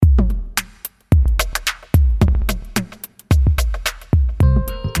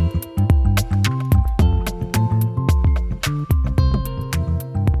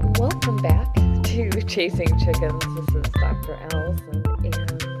Chasing Chickens. This is Dr. Allison,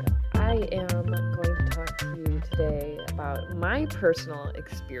 and I am going to talk to you today about my personal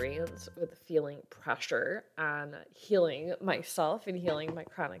experience with feeling pressure on healing myself and healing my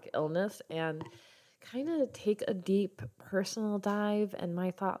chronic illness, and kind of take a deep personal dive and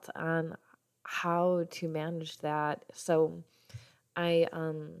my thoughts on how to manage that. So, I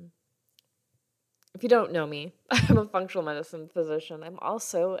if you don't know me, I'm a functional medicine physician. I'm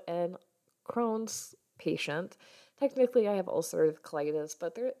also an Crohn's patient. Technically, I have ulcerative colitis,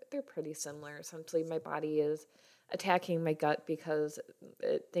 but they're pretty similar. Essentially, my body is attacking my gut because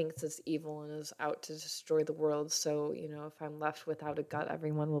it thinks it's evil and is out to destroy the world. So, if I'm left without a gut,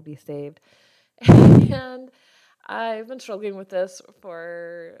 everyone will be saved. And I've been struggling with this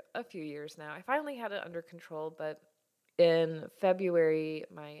for a few years now. I finally had it under control, but in February,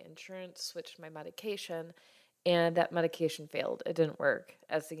 my insurance switched my medication, and that medication failed. It didn't work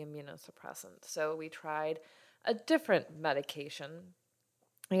as the immunosuppressant. So we tried a different medication,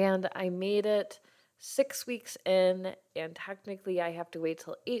 and I made it 6 weeks in, and technically I have to wait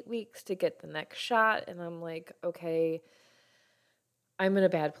till 8 weeks to get the next shot. And I'm like, okay, I'm in a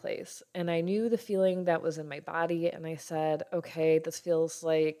bad place. And I knew the feeling that was in my body, and I said, okay, this feels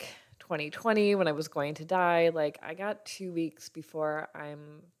like 2020 when I was going to die. Like, I got 2 weeks before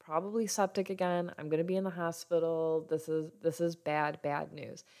I'm probably septic again. I'm going to be in the hospital. This is bad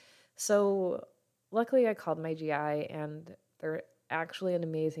news. So luckily I called my GI, and they're actually an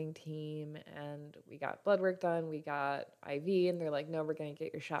amazing team, and we got blood work done, we got IV, and they're like, no, we're going to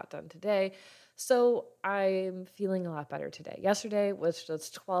get your shot done today. So I'm feeling a lot better today. Yesterday was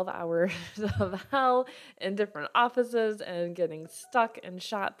just 12 hours of hell in different offices and getting stuck in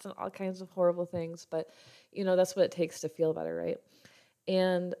shots and all kinds of horrible things. But, that's what it takes to feel better, right?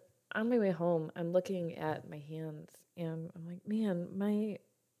 And on my way home, I'm looking at my hands, and I'm like, man,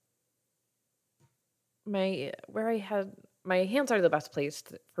 my hands are the best place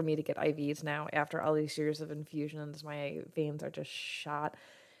for me to get IVs now after all these years of infusions. My veins are just shot.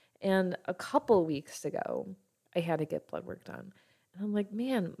 And a couple weeks ago, I had to get blood work done. And I'm like,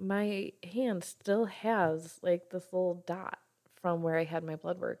 man, my hand still has like this little dot from where I had my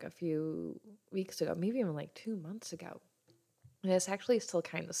blood work a few weeks ago, maybe even like 2 months ago. And it's actually still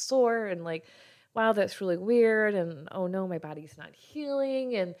kind of sore, and like, wow, that's really weird. And oh no, my body's not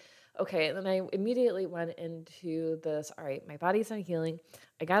healing. And okay, and then I immediately went into this, all right, my body's not healing.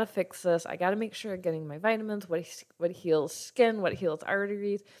 I got to fix this. I got to make sure I'm getting my vitamins, what heals skin, what heals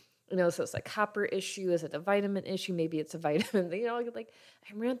arteries. So it's a copper issue. Is it a vitamin issue? Maybe it's a vitamin. Like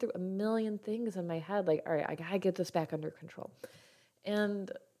I ran through a million things in my head. Like, all right, I got to get this back under control. And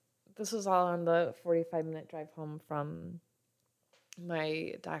this was all on the 45-minute drive home from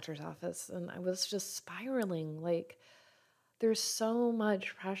my doctor's office. And I was just spiraling. Like, there's so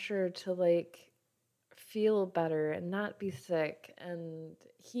much pressure to like feel better and not be sick and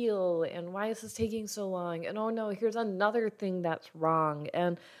heal. And why is this taking so long? And oh no, here's another thing that's wrong.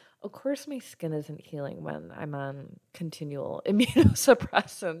 And of course, my skin isn't healing when I'm on continual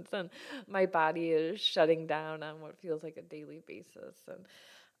immunosuppressants, and my body is shutting down on what feels like a daily basis. And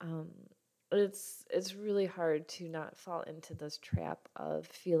um, it's really hard to not fall into this trap of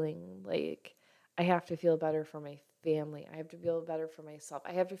feeling like I have to feel better for my family. I have to feel better for myself.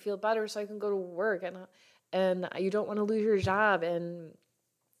 I have to feel better so I can go to work, and you don't want to lose your job, and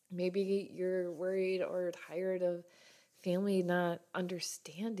maybe you're worried or tired of family not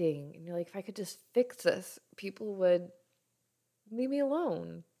understanding, and you're like, if I could just fix this, people would leave me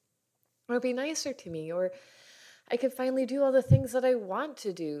alone or be nicer to me, or I could finally do all the things that I want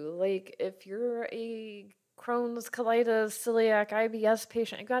to do. Like, if you're a Crohn's, colitis, celiac, IBS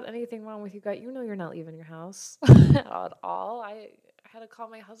patient, I got anything wrong with your gut, you're not leaving your house at all. I had to call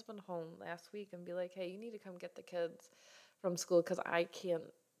my husband home last week and be like, hey, you need to come get the kids from school because I can't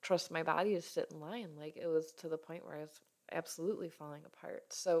trust my body to sit in line. Like, it was to the point where I was absolutely falling apart.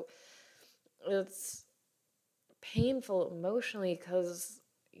 So it's painful emotionally because,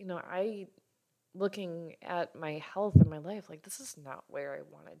 I looking at my health and my life, like, this is not where I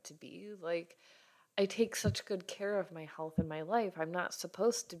wanted to be. Like, I take such good care of my health and my life. I'm not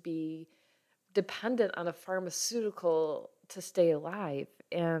supposed to be dependent on a pharmaceutical to stay alive.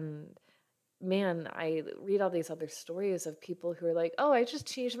 And man, I read all these other stories of people who are like, oh, I just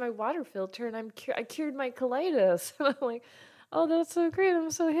changed my water filter and I cured my colitis. And I'm like, oh, that's so great.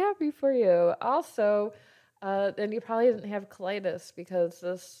 I'm so happy for you. Also, then you probably didn't have colitis because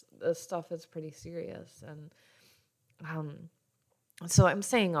this stuff is pretty serious. And so I'm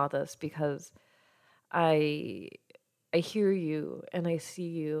saying all this because I I hear you and I see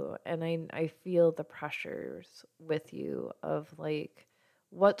you, and I feel the pressures with you of like,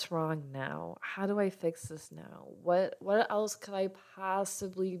 What's wrong now? How do I fix this now? What else could I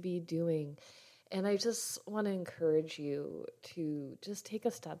possibly be doing? And I just want to encourage you to just take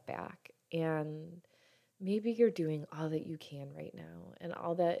a step back, and maybe you're doing all that you can right now and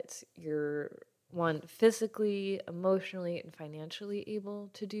all that you're one physically, emotionally, and financially able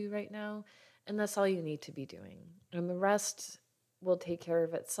to do right now, and that's all you need to be doing. And the rest will take care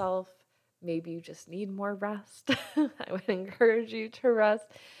of itself. Maybe you just need more rest. I would encourage you to rest,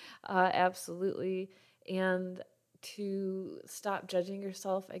 absolutely. And to stop judging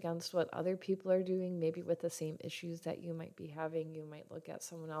yourself against what other people are doing, maybe with the same issues that you might be having. You might look at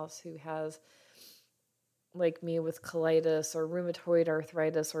someone else who has, like me, with colitis or rheumatoid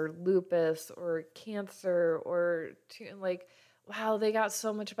arthritis or lupus or cancer, or like, wow, they got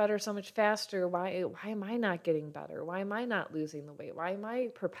so much better so much faster. Why am I not getting better? Why am I not losing the weight? Why am I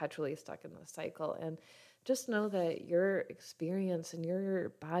perpetually stuck in the cycle? And just know that your experience and your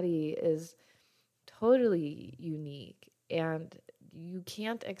body is totally unique, and you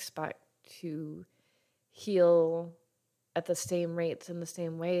can't expect to heal at the same rates in the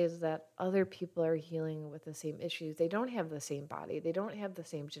same ways that other people are healing with the same issues. They don't have the same body. They don't have the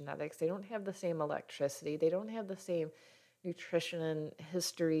same genetics. They don't have the same electricity. They don't have the same nutrition and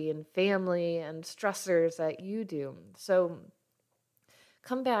history and family and stressors that you do. So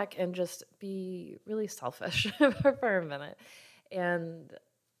come back and just be really selfish for a minute, and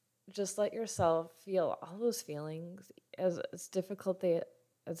just let yourself feel all those feelings, as difficult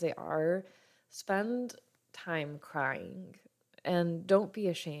as they are. Spend time crying, and don't be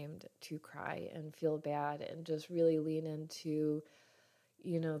ashamed to cry and feel bad, and just really lean into,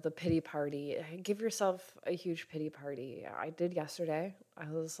 the pity party. Give yourself a huge pity party. I did yesterday.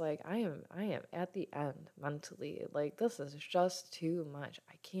 I was like, I am at the end mentally. Like, this is just too much.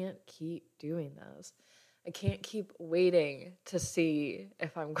 I can't keep doing this. I can't keep waiting to see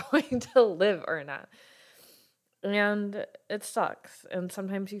if I'm going to live or not. And it sucks. And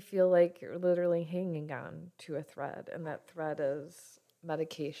sometimes you feel like you're literally hanging on to a thread, and that thread is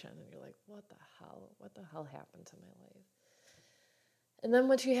medication. And you're like, what the hell? What the hell happened to my life? And then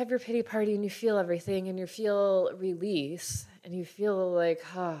once you have your pity party and you feel everything and you feel release and you feel like,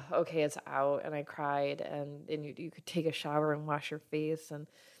 oh, okay, it's out, and I cried, and you could take a shower and wash your face and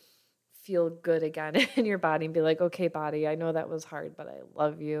feel good again in your body and be like, okay, body, I know that was hard, but I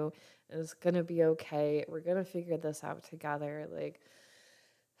love you. And it's going to be okay. We're going to figure this out together. Like,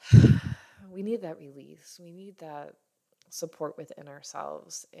 we need that release. We need that support within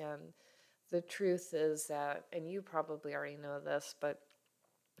ourselves. And the truth is that, and you probably already know this, but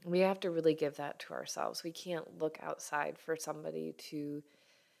we have to really give that to ourselves. We can't look outside for somebody to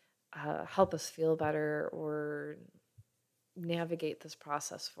help us feel better or navigate this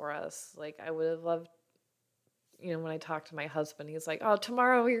process for us. Like, I would have loved, when I talk to my husband, he's like, oh,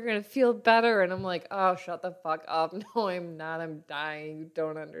 tomorrow you're going to feel better. And I'm like, oh, shut the fuck up. No, I'm not. I'm dying. You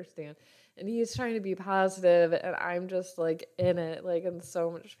don't understand. And he's trying to be positive, and I'm just like in it, like in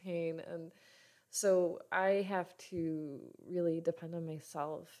so much pain. And so I have to really depend on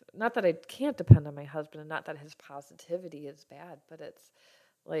myself. Not that I can't depend on my husband, and not that his positivity is bad, but it's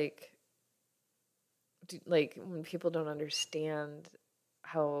like, when people don't understand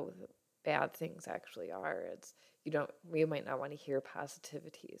how bad things actually are, we might not want to hear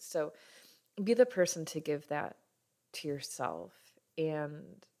positivity. So be the person to give that to yourself.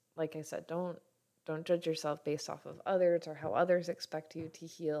 And like I said, don't judge yourself based off of others or how others expect you to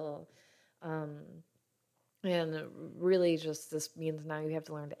heal. And really, just this means now you have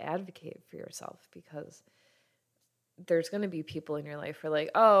to learn to advocate for yourself, because there's going to be people in your life who are like,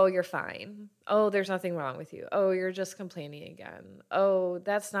 oh, you're fine. Oh, there's nothing wrong with you. Oh, you're just complaining again. Oh,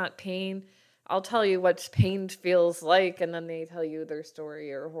 that's not pain. I'll tell you what pain feels like. And then they tell you their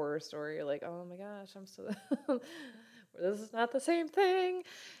story or horror story. You're like, oh my gosh, I'm so, this is not the same thing.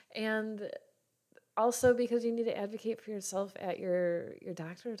 And also, because you need to advocate for yourself at your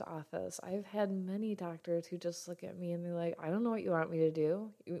doctor's office. I've had many doctors who just look at me and they're like, I don't know what you want me to do.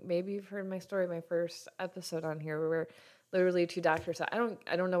 Maybe you've heard my story, my first episode on here, where literally two doctors said, I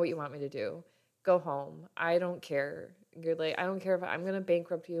don't know what you want me to do. Go home. I don't care. You're like, I don't care if I'm going to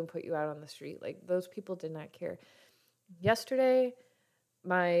bankrupt you and put you out on the street. Like, those people did not care. Yesterday,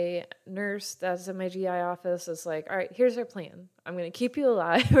 my nurse that's in my GI office is like, all right, here's our plan. I'm going to keep you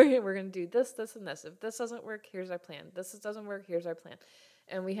alive. We're going to do this, this, and this. If this doesn't work, here's our plan. This doesn't work, here's our plan.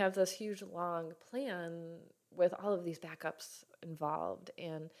 And we have this huge, long plan with all of these backups involved.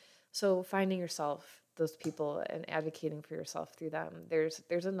 And so finding yourself, those people, and advocating for yourself through them.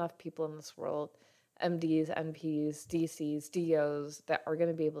 There's enough people in this world, MDs, NPs, DCs, DOs, that are going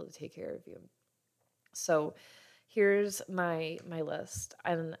to be able to take care of you. So here's my list.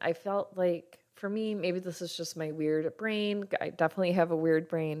 And I felt like for me, maybe this is just my weird brain. I definitely have a weird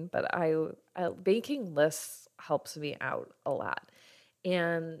brain, but making lists helps me out a lot.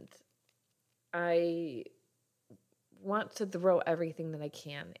 And I want to throw everything that I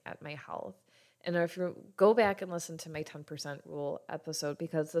can at my health. And if you go back and listen to my 10% rule episode,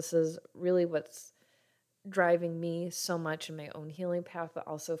 because this is really what's driving me so much in my own healing path, but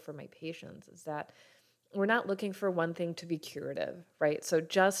also for my patients, is that we're not looking for one thing to be curative, right? So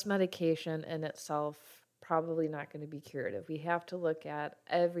just medication in itself probably not going to be curative. We have to look at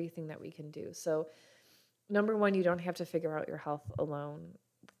everything that we can do. So number one, you don't have to figure out your health alone.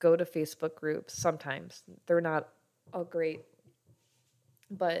 Go to Facebook groups. Sometimes they're not all great,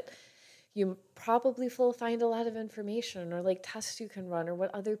 but you probably will find a lot of information or like tests you can run or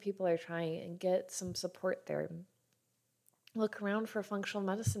what other people are trying and get some support there. Look around for functional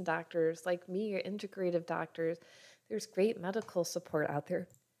medicine doctors like me or integrative doctors. There's great medical support out there.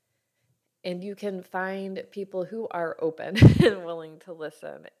 And you can find people who are open and willing to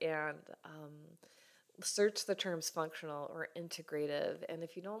listen and search the terms functional or integrative. And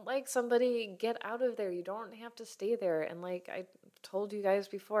if you don't like somebody, get out of there. You don't have to stay there. And like I told you guys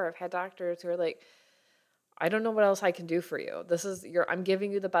before, I've had doctors who are like, I don't know what else I can do for you. I'm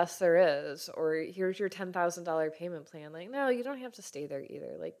giving you the best there is, or here's your $10,000 payment plan. Like, no, you don't have to stay there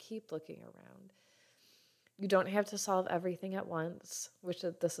either. Like, keep looking around. You don't have to solve everything at once, which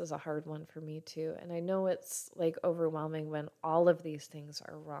this is a hard one for me too. And I know it's like overwhelming when all of these things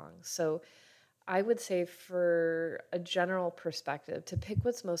are wrong. So I would say for a general perspective, to pick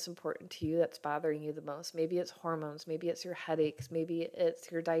what's most important to you that's bothering you the most. Maybe it's hormones, maybe it's your headaches, maybe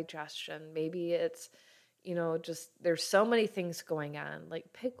it's your digestion, maybe it's just there's so many things going on.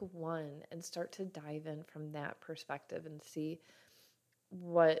 Like pick one and start to dive in from that perspective and see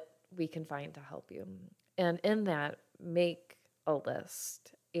what we can find to help you. And in that, make a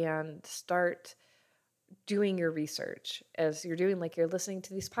list and start doing your research as you're doing, like you're listening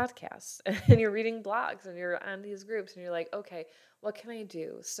to these podcasts and you're reading blogs and you're on these groups and you're like, okay, what can I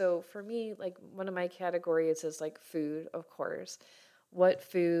do? So for me, like one of my categories is like food, of course. What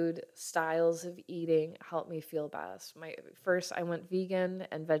food styles of eating help me feel best? I went vegan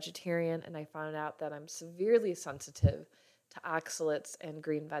and vegetarian, and I found out that I'm severely sensitive to oxalates and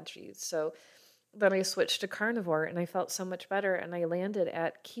green veggies. So then I switched to carnivore, and I felt so much better, and I landed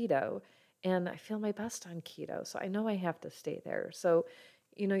at keto, and I feel my best on keto. So I know I have to stay there. So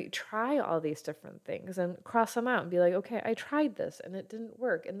you try all these different things and cross them out and be like, okay, I tried this and it didn't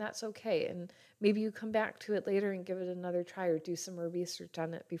work, and that's okay. And maybe you come back to it later and give it another try or do some more research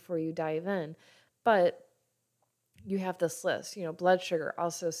on it before you dive in. But you have this list, blood sugar,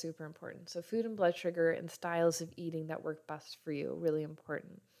 also super important. So food and blood sugar and styles of eating that work best for you, really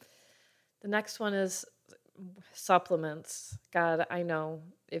important. The next one is supplements. God, I know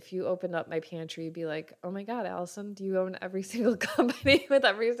if you opened up my pantry, you'd be like, oh my God, Allison, do you own every single company with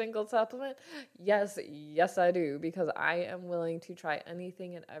every single supplement? Yes, I do, because I am willing to try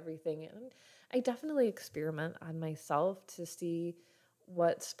anything and everything. And I definitely experiment on myself to see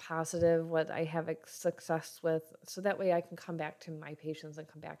what's positive, what I have success with, so that way I can come back to my patients and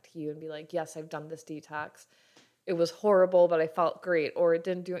come back to you and be like, yes, I've done this detox. It was horrible, but I felt great, or it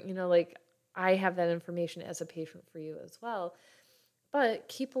didn't do it, like I have that information as a patient for you as well. But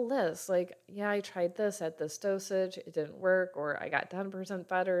keep a list. Like, yeah, I tried this at this dosage. It didn't work, or I got 10%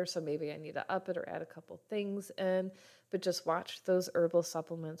 better, so maybe I need to up it or add a couple things in. But just watch those herbal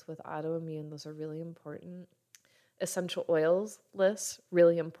supplements with autoimmune. Those are really important. Essential oils lists,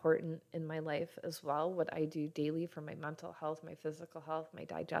 really important in my life as well. What I do daily for my mental health, my physical health, my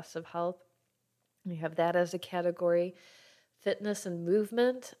digestive health. We have that as a category. Fitness and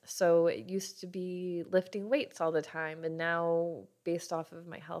movement. So it used to be lifting weights all the time. And now, based off of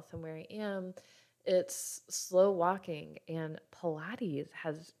my health and where I am, it's slow walking, and Pilates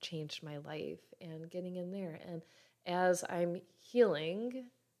has changed my life and getting in there. And as I'm healing,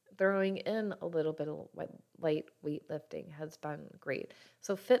 throwing in a little bit of light weightlifting has been great.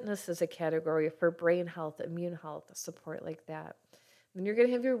 So fitness is a category for brain health, immune health, support like that. Then you're going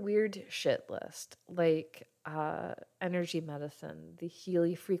to have your weird shit list, like energy medicine, the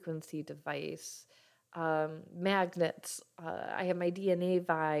Healy frequency device, magnets. I have my DNA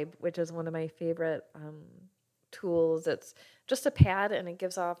Vibe, which is one of my favorite tools. It's just a pad, and it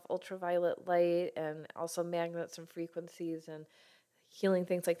gives off ultraviolet light and also magnets and frequencies and healing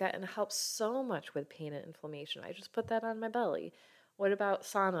things like that, and it helps so much with pain and inflammation. I just put that on my belly. What about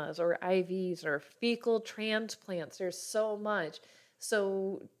saunas or IVs or fecal transplants? There's so much.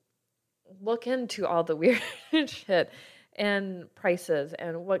 So look into all the weird shit and prices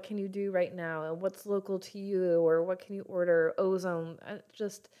and what can you do right now and what's local to you or what can you order, ozone,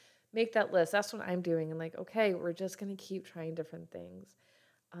 just make that list. That's what I'm doing. And like, okay, we're just going to keep trying different things.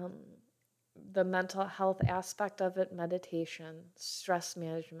 Um, the mental health aspect of it, meditation, stress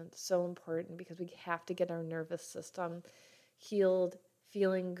management, so important because we have to get our nervous system healed,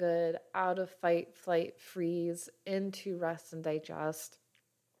 feeling good, out of fight, flight, freeze, into rest and digest.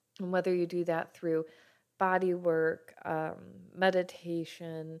 And whether you do that through body work,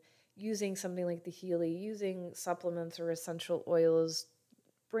 meditation, using something like the Healy, using supplements or essential oils,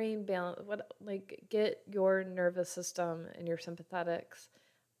 brain balance, get your nervous system and your sympathetics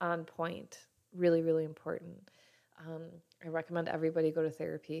on point. Really, really important. I recommend everybody go to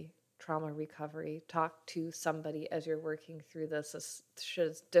therapy, trauma recovery, talk to somebody as you're working through this. This shit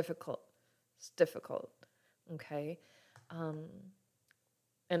is difficult. It's difficult. Okay.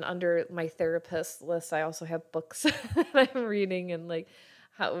 And under my therapist list, I also have books that I'm reading and like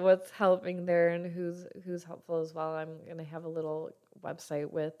what's helping there and who's helpful as well. I'm gonna have a little website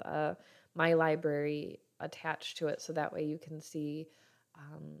with my library attached to it, so that way you can see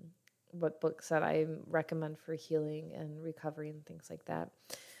what books that I recommend for healing and recovery and things like that.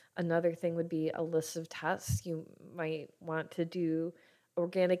 Another thing would be a list of tests. You might want to do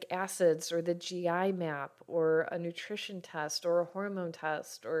organic acids or the GI map or a nutrition test or a hormone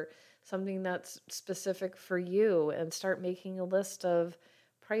test or something that's specific for you, and start making a list of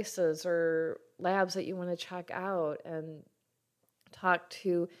prices or labs that you want to check out and talk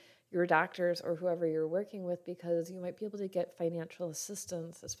to your doctors or whoever you're working with, because you might be able to get financial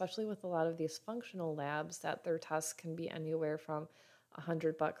assistance, especially with a lot of these functional labs that their tests can be anywhere from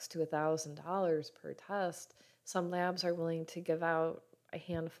 $100 to $1,000 per test. Some labs are willing to give out a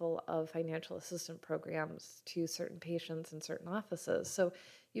handful of financial assistance programs to certain patients in certain offices. So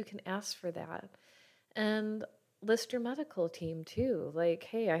you can ask for that. And list your medical team too. Like,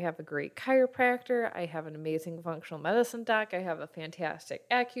 hey, I have a great chiropractor. I have an amazing functional medicine doc. I have a fantastic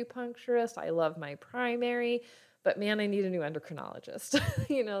acupuncturist. I love my primary, but man, I need a new endocrinologist.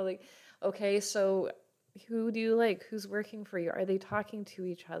 Like, okay, so who do you like? Who's working for you? Are they talking to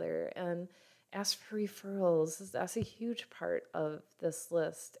each other? And ask for referrals. That's a huge part of this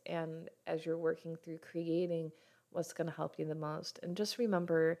list. And as you're working through creating what's going to help you the most. And just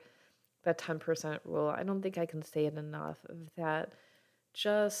remember that 10% rule. I don't think I can say it enough, of that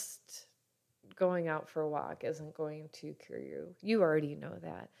just going out for a walk isn't going to cure you. You already know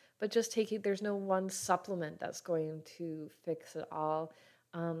that. But just there's no one supplement that's going to fix it all.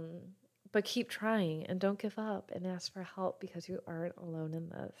 But keep trying and don't give up and ask for help, because you aren't alone in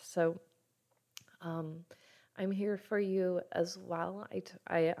this. So I'm here for you as well.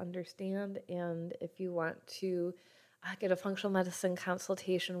 I understand. And if you want to get a functional medicine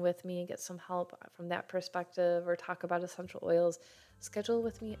consultation with me and get some help from that perspective, or talk about essential oils, schedule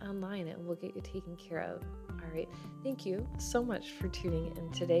with me online and we'll get you taken care of. All right. Thank you so much for tuning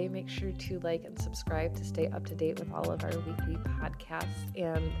in today. Make sure to like and subscribe to stay up to date with all of our weekly podcasts.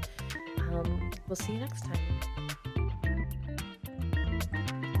 And we'll see you next time.